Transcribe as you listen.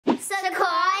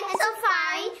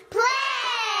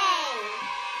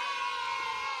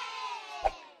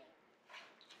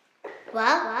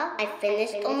Well, I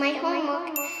finished all my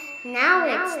homework. Now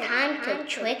it's time to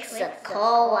trick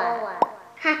Sekora.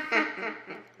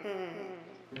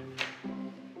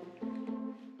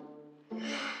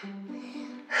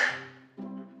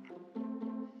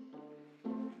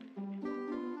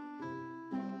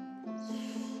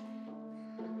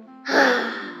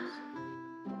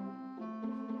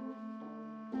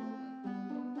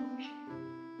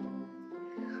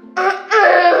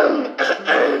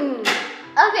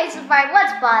 Okay, Sefari,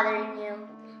 what's bothering you?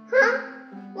 Huh?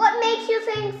 What makes you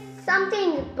think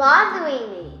something's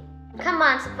bothering me? Come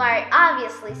on, Sefari,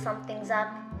 obviously something's up.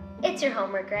 It's your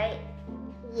homework, right?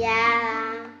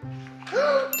 Yeah.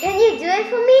 Can you do it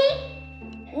for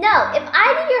me? No, if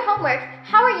I do your homework,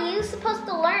 how are you supposed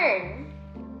to learn?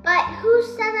 But who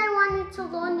said I wanted to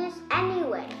learn this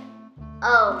anyway?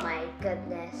 Oh my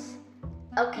goodness.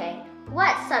 Okay,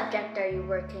 what subject are you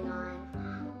working on?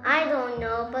 I don't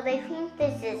know, but I think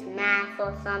this is math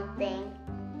or something.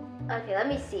 Okay, let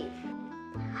me see.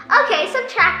 Okay,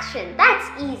 subtraction. That's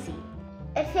easy.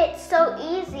 If it's so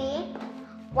easy,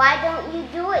 why don't you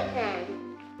do it then?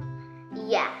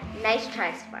 Yeah, nice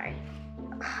try, Sefari.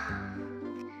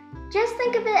 Just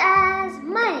think of it as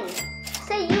money.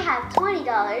 Say you have $20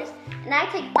 and I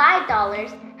take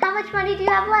 $5. How much money do you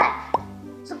have left?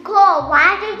 Sekora,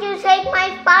 why did you take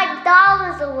my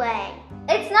 $5 away?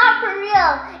 It's not for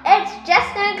real. It's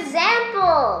just an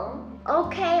example.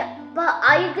 Okay, but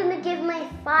are you gonna give my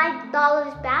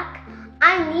 $5 back?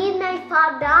 I need my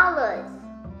 $5.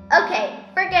 Okay,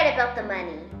 forget about the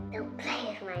money. Don't play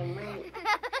with my money.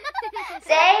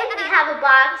 Say we have a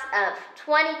box of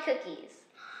 20 cookies.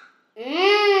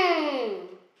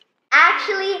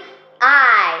 Actually,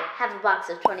 I have a box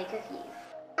of 20 cookies.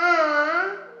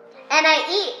 And I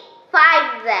eat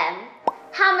 5 of them.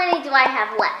 How many do I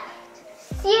have left?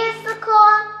 Seriously,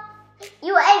 Sekora?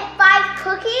 You ate 5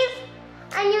 cookies?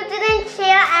 And you didn't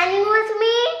share any with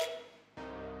me?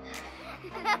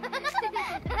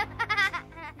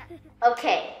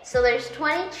 Okay, so there's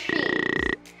 20 trees,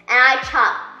 and I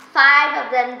chopped 5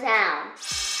 of them down.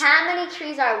 How many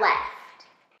trees are left?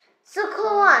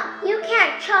 Sekora, you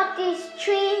can't chop these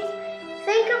trees.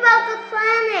 Think about the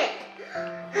planet.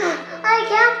 I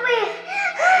can't breathe.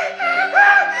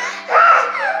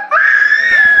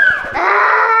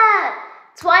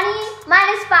 20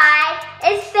 minus 5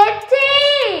 is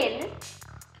 15.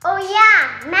 Oh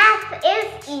yeah, math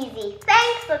is easy.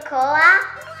 Thanks, Sekora.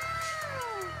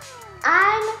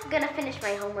 I'm gonna finish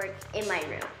my homework in my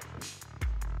room.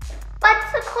 But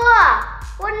Sekora,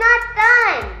 we're not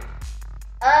done.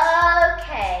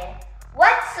 Okay,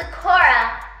 what's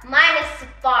Sekora minus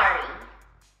Sefari?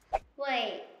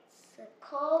 Wait,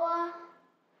 Sekora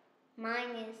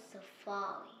minus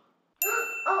Sefari.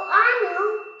 Oh, I know.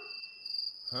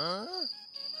 Huh?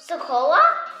 Sekora?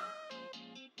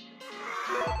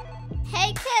 Hey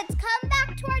kids, come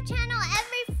back to our channel